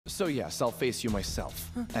So yes, I'll face you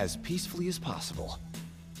myself, as peacefully as possible.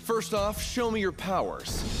 First off, show me your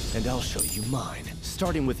powers, and I'll show you mine,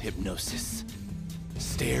 starting with Hypnosis.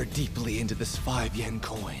 Stare deeply into this 5-yen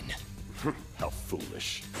coin. How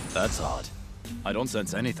foolish. That's odd. I don't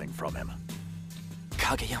sense anything from him.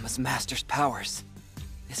 Kageyama's master's powers.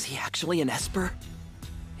 Is he actually an Esper?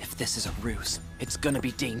 If this is a ruse, it's gonna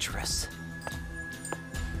be dangerous.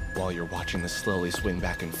 While you're watching this slowly swing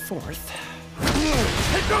back and forth...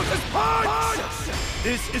 Hypnosis punch!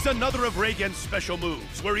 This is another of Reigen's special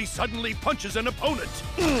moves, where he suddenly punches an opponent.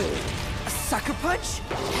 A sucker punch?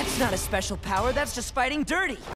 That's not a special power, that's just fighting dirty.